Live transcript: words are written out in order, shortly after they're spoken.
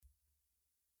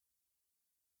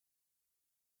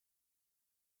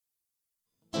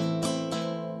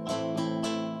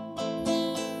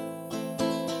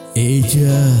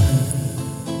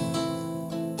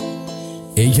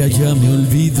Ella ya me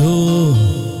olvidó.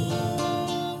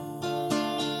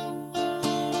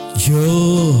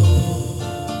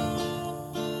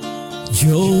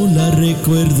 Yo la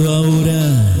recuerdo ahora.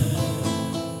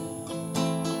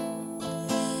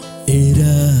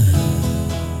 Era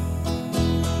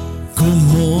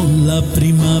como la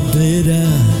primavera,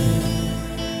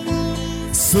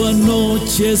 su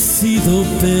anochecido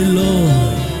pelo,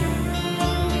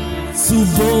 su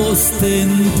voz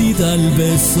tendida al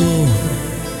beso,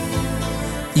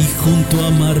 y junto a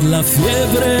mar la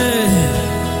fiebre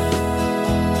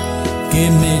que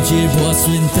me llevó a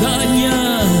su entraña,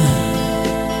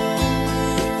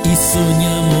 y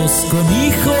soñamos con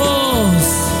hijos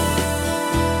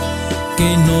que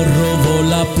nos robó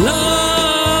la playa.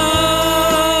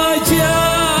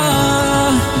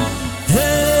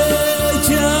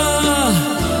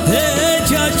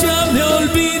 Ella ya me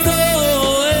olvidó.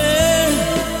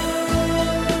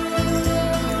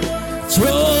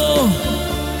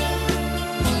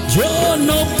 Yo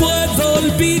no puedo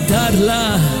olvidarla.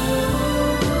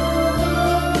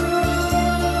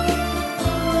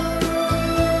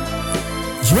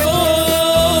 Yo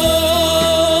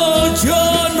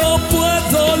no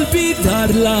puedo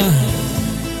olvidarla.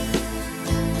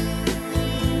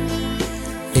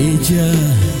 Ella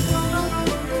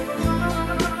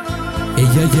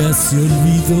ya se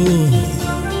olvidó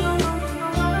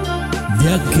de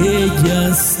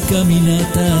aquellas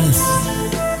caminatas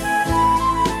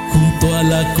junto a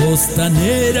la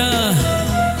costanera,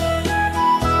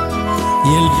 y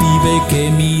el pibe que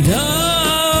miraba.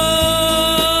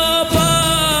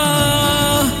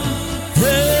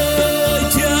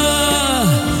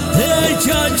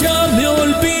 Ella ya me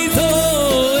olvidó.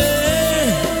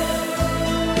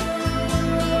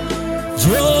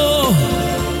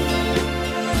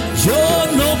 Yo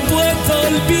no puedo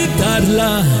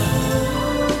olvidarla.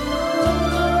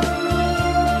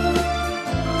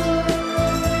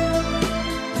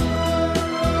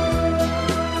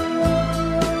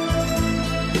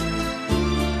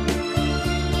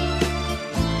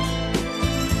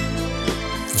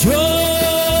 Yo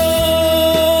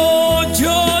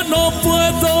no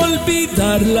puedo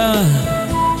olvidarla.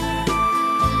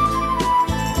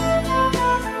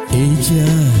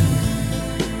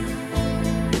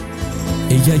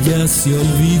 Ella ya se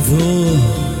olvidó.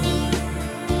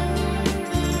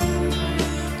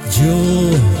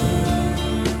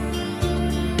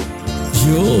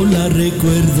 Yo la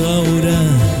recuerdo ahora.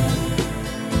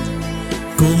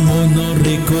 ¿Cómo no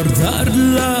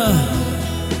recordarla?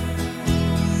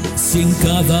 Si en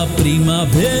cada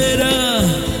primavera,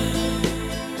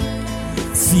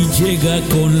 si llega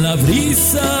con la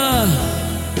brisa,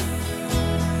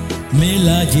 me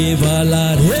la lleva a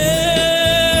la arena.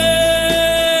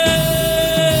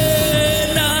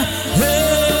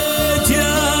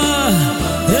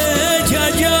 Ella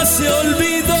ya se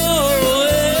olvidó.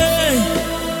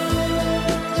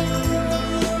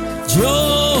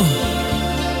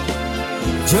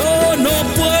 Yo no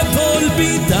puedo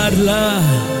olvidarla.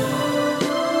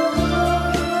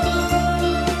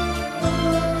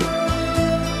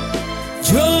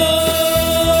 Yo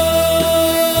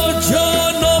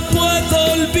no puedo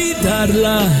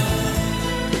olvidarla.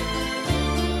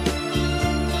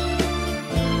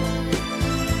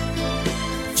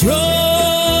 Yo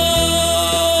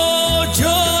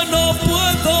no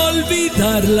puedo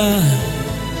olvidarla.